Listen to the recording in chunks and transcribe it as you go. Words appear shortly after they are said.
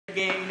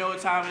know what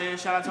time it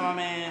is. Shout out to my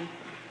man,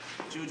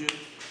 Juju.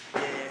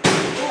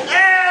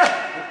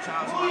 Yeah. Shout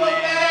out to my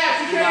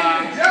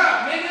man.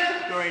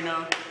 You already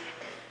know.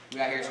 We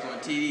out here scoring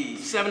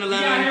TDs.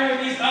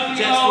 7-Eleven,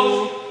 Jets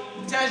food.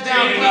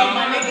 Touchdown club,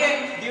 my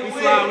nigga. We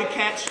fly, we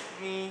catch.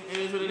 I mean, it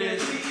is what it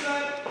is.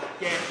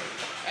 Yeah.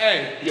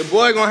 Hey, your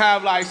boy gonna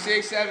have like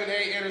 6, 7,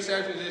 8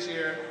 interceptions this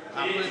year.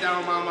 I put it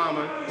down on my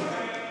mama.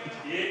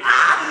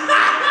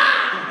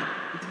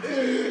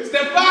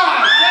 Step 5,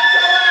 set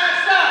your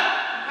ass up.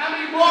 How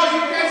many balls you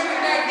catching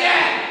in that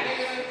gap?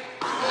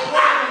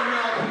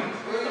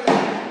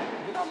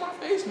 Get out my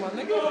face, my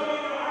nigga.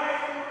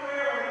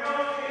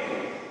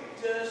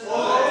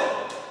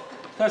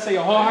 That's say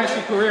your whole high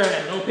school career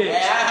and no picks.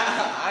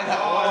 Yeah, I got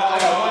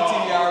one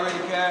TV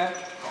already, guy.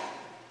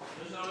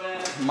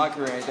 My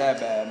career ain't that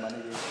bad, my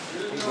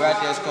nigga. We're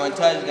out there scoring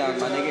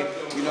touchdowns, my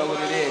nigga. You know what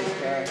it is,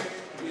 guy.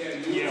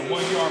 Yeah,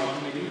 1 yard, my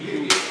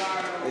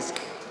nigga. It's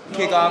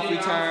kickoff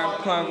return,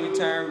 punt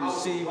return,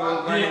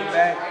 receiver, running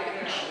back,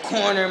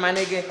 corner, my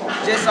nigga.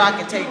 Just so I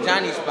can take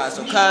Johnny's spot.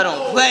 So Kyle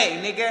don't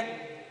play, nigga.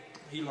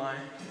 He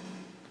lying.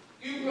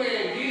 You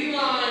playing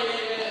D-line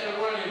and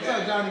running back. What's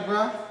up, Johnny,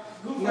 bro?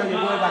 You know your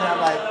boy about to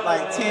have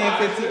like 10,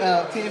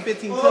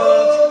 15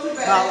 tugs,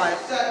 about like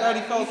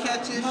 34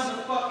 catches.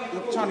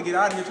 You're trying to get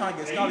out of here, trying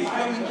to get started, you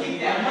feel me?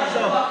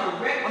 So, I'm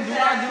doing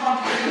what I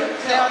do.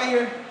 Stay out of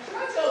here,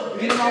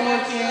 getting my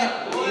work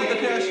in, with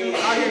the parachute,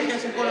 out here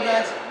catching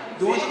quarterbacks,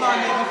 doing the line,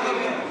 you feel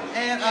me?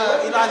 And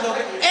Elijah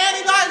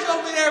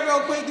over there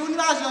real quick, doing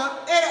Elijah.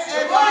 And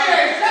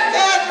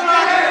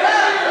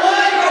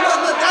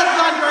look, that's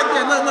Johnny right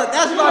there. Look,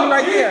 that's Johnny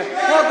right there.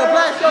 Look, the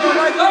black shirt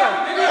right there.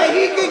 And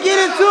he can get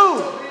it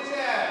too.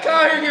 Come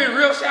out here giving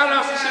real shout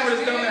outs and shit with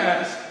his dumb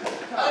ass.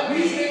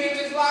 We sitting in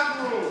this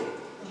locker room.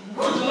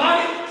 Would you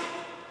like it?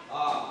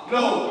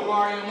 No, you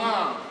are your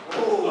mom. Hey,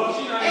 hold on.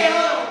 She's not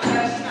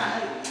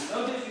ugly. No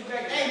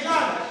disrespect. Hey,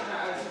 Johnny.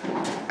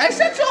 Hey,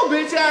 shut your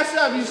bitch ass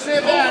up, you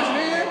simp ass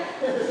nigga.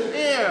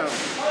 Damn.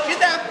 Get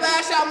that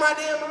flash out my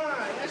damn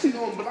eye. That shit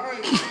gonna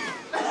blind you.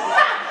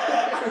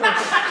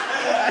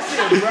 That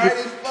shit bright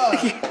as fuck.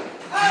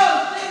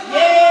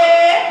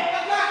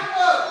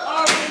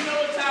 Already know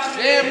what time it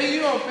is. Damn, me, you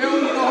don't film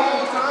me the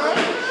whole time?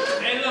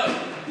 Hey, look.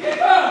 Get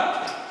up!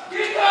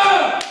 Get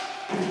up!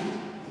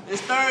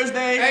 It's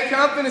Thursday. Hey, can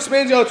I finna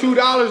spend your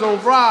 $2 on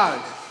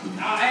fries?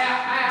 I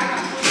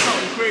got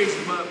something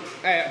crazy, but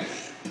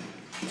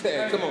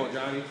Hey, come on,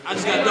 Johnny. I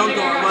just got dunked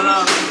on.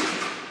 But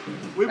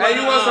we Hey,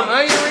 you want some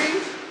onion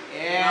rings?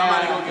 I'm about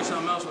to go get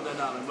something else with that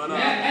dollar. But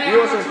You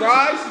want some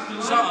fries?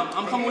 something.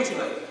 I'm coming with you.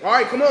 All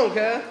right, come on,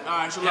 Kev. All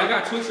right, so look. I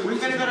got Twix and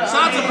Reese's. Shout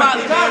out to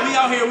Polly, man. We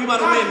out here. We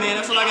about to win, man.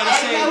 That's all I gotta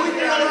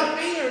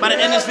say. About to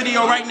end this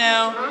video right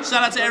now.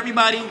 Shout out to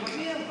everybody.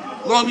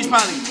 Long Beach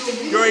Polly.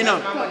 You already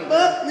know.